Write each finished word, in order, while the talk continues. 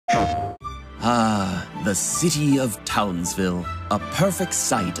Ah, the city of Townsville, a perfect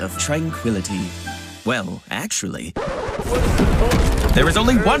site of tranquility. Well, actually, there is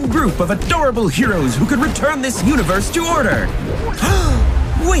only one group of adorable heroes who could return this universe to order.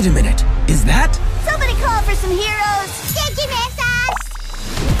 Wait a minute, is that? Somebody call for some heroes. Did you miss us?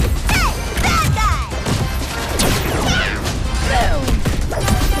 Hey, bad guy! Boom!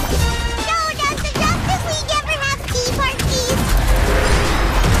 No, does the Justice League ever have tea parties?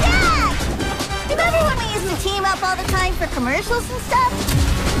 Dad! Remember when we used to team up all the time for commercials and stuff?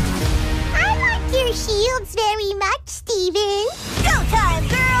 I like your shields very much, Steven. Go time,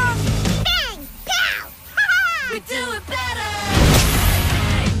 girls! Bang! Pow! Ha-ha! We do it better!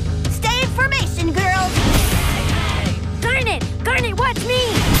 Stay in formation, girls! Garnet, watch me!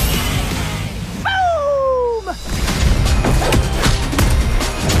 Boom!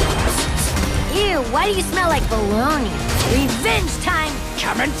 Ew, why do you smell like baloney? Revenge time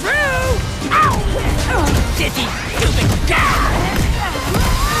coming through! Ow! Dizzy, stupid guy!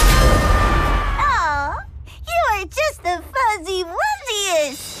 Aw, you are just the fuzzy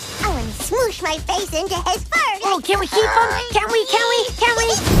wuzziest! I want to smoosh my face into his fur! Oh, can we keep him? Can we?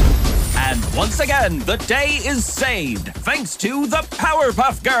 And once again, the day is saved, thanks to the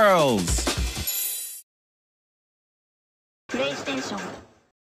Powerpuff Girls! PlayStation